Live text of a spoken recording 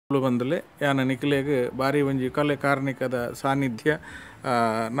ಬಂದಲೆ ಯಾನ ನಿಖಿಲೆಗೆ ಬಾರಿ ಒಂಜಿ ಕಲೆ ಕಾರ್ಣಿಕದ ಸಾನ್ನಿಧ್ಯ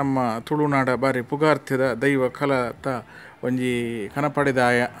ನಮ್ಮ ತುಳುನಾಡ ಬಾರಿ ಪುಗಾರ್ಥ್ಯದ ದೈವ ಕಲತ ಒಂಜಿ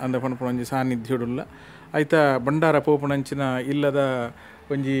ಕನಪಡಿದಾಯ ಅಂದ ಪನ್ಪುನ ಒಂಜಿ ಸಾನ್ನಿಧ್ಯಡುಲ್ಲ ಐತ ಭಂಡಾರ ಪೋಪುನಂಚಿನ ಇಲ್ಲದ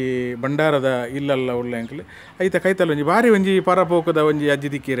ಒಂಜಿ ಭಂಡಾರದ ಇಲ್ಲಲ್ಲ ಉಳ್ಳ ಎಂಕ್ಲೆ ಐತ ಕೈತಲ್ ಒಂಜಿ ಬಾರಿ ಒಂಜಿ ಪರಪೋಕದ ಒಂಜಿ ಅಜ್ಜಿ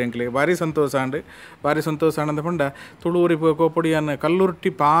ದಿಕ್ಕೀರು ಎಂಕ್ಲೆ ಬಾರಿ ಸಂತೋಷ ಅಂದ ಪಂಡ ತುಳುವರಿಪುಗ ಕೋಪುಡಿಯನ್ನ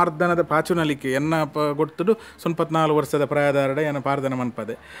ಕಲ್ಲುರ್ಟಿ ಪಾರ್ದನದ ಪಾಚುನಲಿಕೆ ಎನ್ನ ಗೊತ್ತುಡು 94 ವರ್ಷದ ಪ್ರಾಯದಾರಡ ಎನ್ನ ಪಾರ್ದನ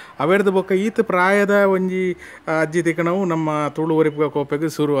ಮನ್ಪದೆ ಅವೆರ್ದು ಬೊಕ್ಕ ಈತ ಪ್ರಾಯದ ಒಂಜಿ ಅಜ್ಜಿ ತಿಕ್ಕಣವು ನಮ್ಮ ತುಳುವರಿಪುಗ ಕೋಪೆಗೆ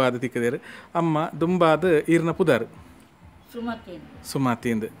ಶುರುವಾದ ತಿಕ್ಕದೇರು ಅಮ್ಮ ದುಂಬಾದ ಈರ್ನ ಪುದಾರು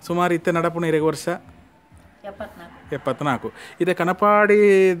ಸುಮಾತಿಂದು ಸುಮಾರು ಇತ್ತ ನಡಪುಣ 2 ವರ್ಷ 74 ಇದೆ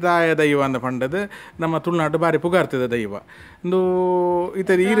ಕನಪಾಡಿದಾಯ ದೈವ ಅಂದ ಪಂಡದು ನಮ್ಮ ತುಳುನಾಡು ಬಾರಿ ಪುಗಾರ್ತದ ದೈವ ಒಂದು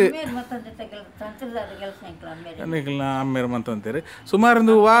ಇತರ ಈರು ಅಮ್ಮೇರು ಮಂತ ಅಂತಾರೆ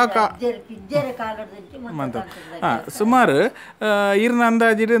ಸುಮಾರು ವಾಕ ಮಂತ ಸುಮಾರು ಈರ್ನ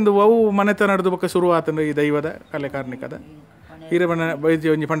ಅಂದಾಜಿಡು ಒಂದು ಅವು ಮನೆತನ ನಡೆದು ಬಕ್ಕ ಶುರುವಾತಂದು ಈ ದೈವದ ಕಲೆ ಕಾರ್ಣಿಕದ ಈರ ಮನೆ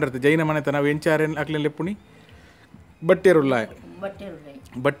ಒಂಜಿ ಪಂಡಿರ್ತ ಜೈನ ಮನೆತನ ನಾವು ಎಂಚಾರೇನು ಅಕ್ಲೆಲ್ಲ ಪುಣಿ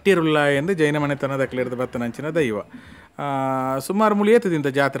ಬಟ್ಟಿರುಲ್ಲಾಯ ಎಂದು ಜೈನ ಮನೆತನದ ಅಕ್ಲಿರ್ದ ಬತ್ತನಂಚಿನ ದೈವ ಸುಮಾರು ಮುಳಿ ಏತದಿಂದ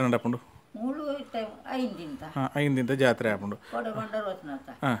ಜಾತ್ರೆ ನಡಪುಂಡು 5 ದಿನ ಜಾತ್ರೆ ಆಪುಂಡು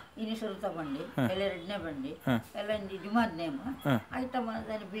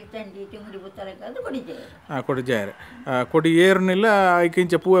ಕೊಡಿಜಾರೆ ಕೊಡಿ ಏರುನಿಲ್ಲ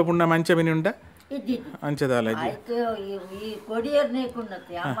ಐಕಿಂಚ ಪೂವೆ ಪುಣ್ಣ ಮಂಚ ಮಿನಿ ಉಂಡ ಅಂಚದಾಲಜಿ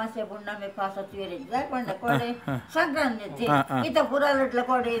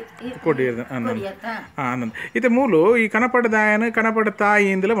ಇದು ಮೂಲು ಈ ಕನಪಡ ದಾಯನ ಕನಪಡ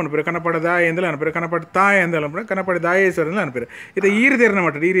ತಾಯಿಯಿಂದಲೇ ಅನ್ಪೇರು ಕನಪಡ ದಾಯಿಂದಲೇ ಅನ್ಪೇರು ಕನಪಡ ತಾಯಿ ಅಂದಲ್ಲ ಅನ್ಪೇರು ಕನಪಡ ದಾಯೇಶ್ವರನ ಅನ್ಪೇರು ಇದು ಈರು ತೆರನ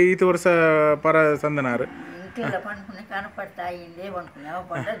ಮಟ್ಟ ಈತ ವರ್ಷ ಪರ ಸಂದನಾರು ಕನಪಡ ತಾಯಿಯಿಂದೇ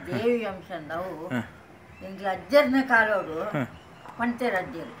ದೇವಿ ಅಂಶ ಅಜ್ಜರ್ನ ಕಾಲೋಡು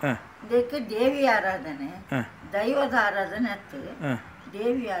ಪಂಚರಾಜ್ಯರು ಇದಕ್ಕೆ ದೇವಿ ಆರಾಧನೆ ದೈವದ ಆರಾಧನೆ ಆಗ್ತದೆ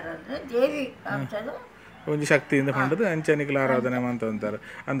ದೇವಿ ಆರಾಧನೆ ದೇವಿ ಅಂಶದ ಒಂಜಿ ಶಕ್ತಿಯಿಂದ ಪಂಡದು ಅಂಚನಿಕಲ ಆರಾಧನೆ ಅಂತ ಅಂತಾರೆ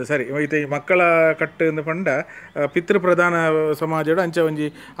ಅಂದ ಸರಿ ಐತೆ ಮಕ್ಕಳ ಕಟ್ಟಿಂದ ಪಂಡ ಪಿತೃಪ್ರಧಾನ ಸಮಾಜಡು ಅಂಚೆ ಒಂಜಿ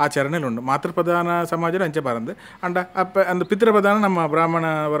ಆಚರಣೆಲು ಉಂಡು ಮಾತೃಪ್ರಧಾನ ಸಮಾಜಡು ಅಂಚೆ ಬಾರಂದು ಅಂಡ ಅಪ್ಪ ಅಂದು ಪಿತೃಪ್ರಧಾನ ನಮ್ಮ ಬ್ರಾಹ್ಮಣ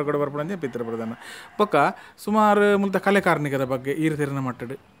ವರ್ಗಡ ಬರ್ಪಡಂಚೆ ಪಿತೃಪ್ರಧಾನ ಪಕ್ಕ ಸುಮಾರು ಮುಲ್ತ ಕಲೆ ಕಾರ್ಣಿಕದ ಬಗ್ಗೆ ಈರು ತೆರನ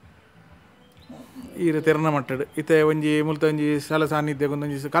ಮಟ್ಟಡು ಈರು ತೆರನ ಮಟ್ಟಡು ಇತ್ತೆ ಒಂಜಿ ಮುಲ್ತ ಒಂಜಿ ಸ್ಥಳ ಸಾನ್ನಿಧ್ಯ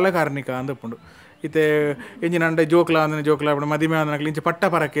ಒಂದೊಂಜಿ ಕಲಾಕಾರ್ಣಿಕ ಅಂದ ಉಪ್ಪುಂಡು ಇತ್ತೆ ಎಂಜಿನ ಅಂಡ ಜೋಕ್ಲ ಅಂದ್ರೆ ಜೋಕ್ಲ ಮದಿಮೆ ಅಂದ್ರೆ ಇಂಚ ಪಟ್ಟ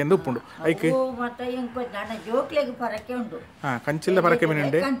ಪರಕೆ ಎಂದು ಉಪ್ಪುಂಡು ಐಕೆ ಕಂಚಿಲ್ದ ಪರಕೆ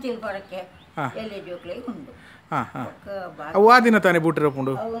ಮೀನುಂಡೆ ಅವು ಆ ದಿನ ತಾನೇ ಬೂಟಿರ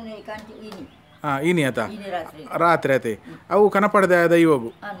ಉಪ್ಪುಂಡು ಇನಿ ಆತ ರಾತ್ರಿ ಆತೆ ಅವು ಕನಪಡದ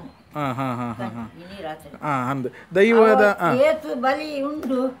ದೈವಗು ಅಂದು ದೈವದ ಬಲಿ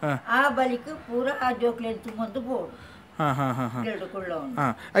ಉಂಡು ಆ ಬಲಿಕ್ ಪೂರ ಆ ಜೋಕ್ಲೆ ತುಂಬೊಂದು ಬೋಡು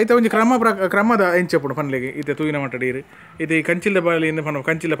ಐತೆ ಒಂಜಿ ಕ್ರಮದ ಎಂಚೆಪ್ಪುಡು ಪನ್ಲೆಗೆ ಇತ್ತೆ ತೂಯಿನ ಮಟ್ಟಡೀರು ಇದು ಈ ಕಂಚಿಲ್ದ ಬಾಲಿಯಿಂದ ಪನ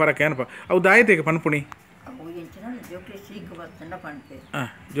ಕಂಚಿಲ್ದ ಪರಕೆ ಅನಪ ಅವು ದಾಯತೆಗೆ ಪನ್ಪುಣಿ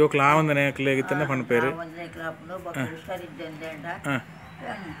ಜೋಕ್ಲ ಆ ಒಂದನೇ ಕ್ಲೇಗಿತ್ತಂದ ಪನ್ಪೇರು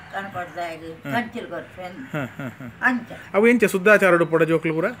ಅವು ಎಂಚ ಶುದ್ಧಾಚಾರಡು ಪೋಡ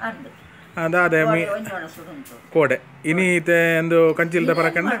ಜೋಕ್ಲು ಪೂರ ಅದಾದ ಕೋಡೆ ಇನಿ ಇತ್ತೆ ಎಂದು ಕಂಚಿಲ್ದ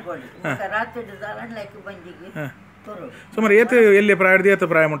ಪರಕಂಡ ಸುಮಾರು ಏತು ಎಲ್ಲಿ ಪ್ರಾಯದ ಏತು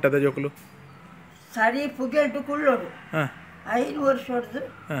ಪ್ರಾಯ ಮುಟ್ಟದ ಜೋಕುಲು ಸರಿ ಪುಗೆಲ್ಟು ಕುಳ್ಳೋಡು 5 ವರ್ಷ ಹೊಡೆದು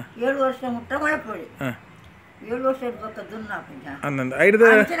 7 ವರ್ಷ ಮುಟ್ಟ ಮಳಪೊಡಿ 7 ವರ್ಷ ಬೊಕ್ಕ ದುನ್ನಾಪಿಂಜ ಅನ್ನಂದ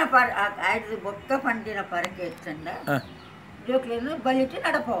ಐದು ಬೊಕ್ಕ ಪಂಡಿನ ಪರಕೆ ಎತ್ತಂಡ ಜೋಕ್ಲೇನು ಬಲಿಟ್ಟು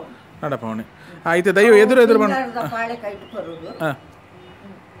ನಡಪವಣೆ ಆಯ್ತು ದೈವ ಎದುರು ಬಂದ ಪಾಳೆ ಕೈಟ್ ಬರುದು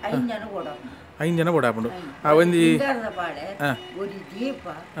 5 ಜನ ಓಡಾಪು 5 ಜನ ಓಡಾಪುಂಡು ಆ ಒಂಜಿ ಪಾಳೆ ಒರಿ ದೀಪ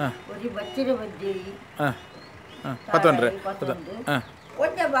ಒರಿ ಬಚ್ಚಿರ ಬಜ್ಜೇಯಿ ಪತ್ತೊಂಡ್ರೆ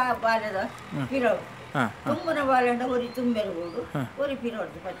ಒಂದೇ ಬಾಲ್ಯದ ಪಿರೋಡು ತುಂಬನ ಬಾಲ್ಯಂಡ ಒರಿ ತುಂಬೆರಬಹುದು ಒರಿ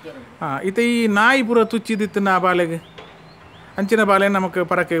ಪಿರೋಡು ಪಚ್ಚೆರಡು ಈತ ಈ ನಾಯಿ ಪೂರ ತುಚ್ಚಿದಿತ್ತು ನಾ ಬಾಲೆಗೆ ಅಂಚಿನ ಬಾಲೆ ನಮಕ್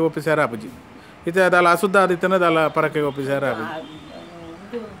ಪರಕೆ ಒಪ್ಪಿಸ್ಯಾರ ಅಪ್ಪಜಿ ಈತ ಅದಲ್ಲ ಅಶುದ್ಧ ಆದಿತ್ತನ ಅದಲ್ಲ ಪರಕೆ ಒಪ್ಪಿಸ್ಯಾರ ಅಪ್ಪಜಿ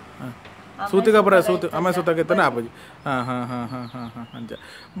ಸೂತಿಗಪುರ ಅಮ್ಮ ಸೂತಗಿತ್ತನ ಅಪ್ಪಜಿ ಅಂಚ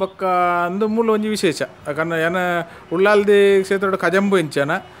ಬೊಕ್ಕ ಅಂದು ಮೂಲ ಒಂಜಿ ವಿಶೇಷ ಯಾಕಂದ್ರೆ ಏನ ಉಳ್ಳಾಲ್ದಿ ಕ್ಷೇತ್ರ ಕಜಂಬು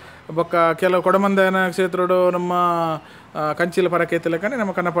ಎಂಚನ ಬೊಕ್ಕ ಕೆಲವು ಕೊಡಮಂದಯನ ಕ್ಷೇತ್ರಡು ನಮ್ಮ ಕಂಚಿಲ ಪರಕೆ ಎತ್ತಲಕ್ಕನೆ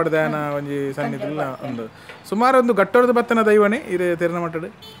ನಮ್ಮ ಕನ್ನಪಡದಾಯನ ಒಂಜಿ ಸನ್ನಿಧಿಲ್ಲ ಒಂದು ಸುಮಾರು ಒಂದು ಗಟ್ಟೊಡ್ದು ಬತ್ತನ ದೈವನೇ ಇದೆ ತೆರನ ಮಟ್ಟಡು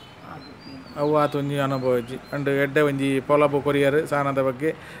ಅವು ಆತ ಒಂಜಿ ಅನುಭವ ಅಜ್ಜಿ ಅಂಡ್ ಎಡ್ಡೆ ಒಂಜಿ ಪೊಲಾಬು ಕೊರಿಯರ್ ಸಾನದ ಬಗ್ಗೆ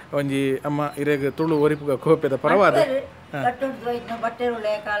ಒಂಜಿ ಅಮ್ಮ ಇರೆಗ್ ತುಳು ಒರಿಪುಗ ಕೋಪೆದ ಪರವಾದ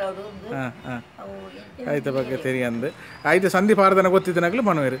ಐತ ಬಗ್ಗೆ ತೆರಿಯಂದು ಐತೆ ಸಂಧಿ ಪಾರ್ದನ ಗೊತ್ತಿದ್ದನಾಗ್ಲು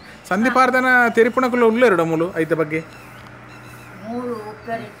ಮನವೇರು ಸಂಧಿ ಪಾರ್ದನ ತೆರಿಪುಣಕುಲ್ಲ ಉಳ್ಳೇರುಡ ಮೂಲು ಐತ ಬಗ್ಗೆ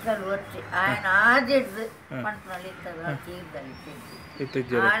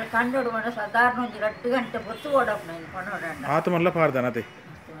ಇತ್ತಿಜ್ಜೆ ಕಂಡೋಡು ಮಾಡ ಸಾಧಾರಣ ಒಂದು 2 ಗಂಟೆ ಹೊತ್ತು ಓಡಪ್ಪ ನಾನು ಪಣೋಡಂಡ ಆತು ಮಲ್ಲ ಪಾರ್ದಾನ ಅದೇ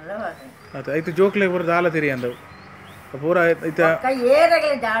ಮಲ್ಲ ಬಾರೆ ಆತು ಐತೆ ಜೋಕ್ಲೆ ಬರ ದಾಲ ತಿರಿ ಅಂದವು ಪೂರ ಐತ ಕೈ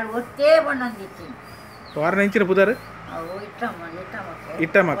ಏರಗಲೆ ದಾಳು ಒತ್ತೇ ಬಣ್ಣಂದಿತ್ತಿ ವಾರನ ಇಂಚಿನ ಪುದಾರು ಅವು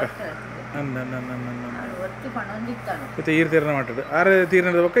ಇಟ್ಟ ಮಕ್ಕ ಒತ್ತಿ ಬಣ್ಣಂದಿತ್ತಾನು ಇತ್ತೆ ಈರ್ ತೀರ್ನ ಮಾತಾಡು ಆರು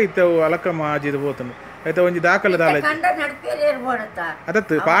ತೀರ್ನದ ಪಕ್ಕ ಇತ್ತವು ಅಲಕ್ಕ ಮಾಜಿದ ಹೋತನು ಐತ ಒಂಜಿ ದಾಖಲೆ ದಾಲ ಕಂಡ ನಡ್ಪೇರಿ ಇರ್ಬೋಡತ್ತ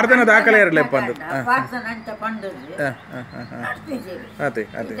ಅದತ್ತು ಪಾರ್ದನ ದಾಖಲೆ ಇರಲೆಪ್ಪ ಅಂದ ಪಾರ್ದನ ಅಂತ ಪಂಡದು ಅದೇ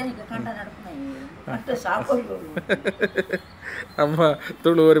ಅದೇ ಕಂಡ ನಡ್ಪೇ ಅಷ್ಟು ಸಾಕೋದು ಅಮ್ಮ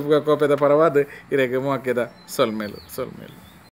ತುಳುವರಿಪುಗ ಕೋಪೆದ ಪರವಾದ ಇರೆಗೆ ಮೋಕೆದ ಸೊಲ್ಮೇಲು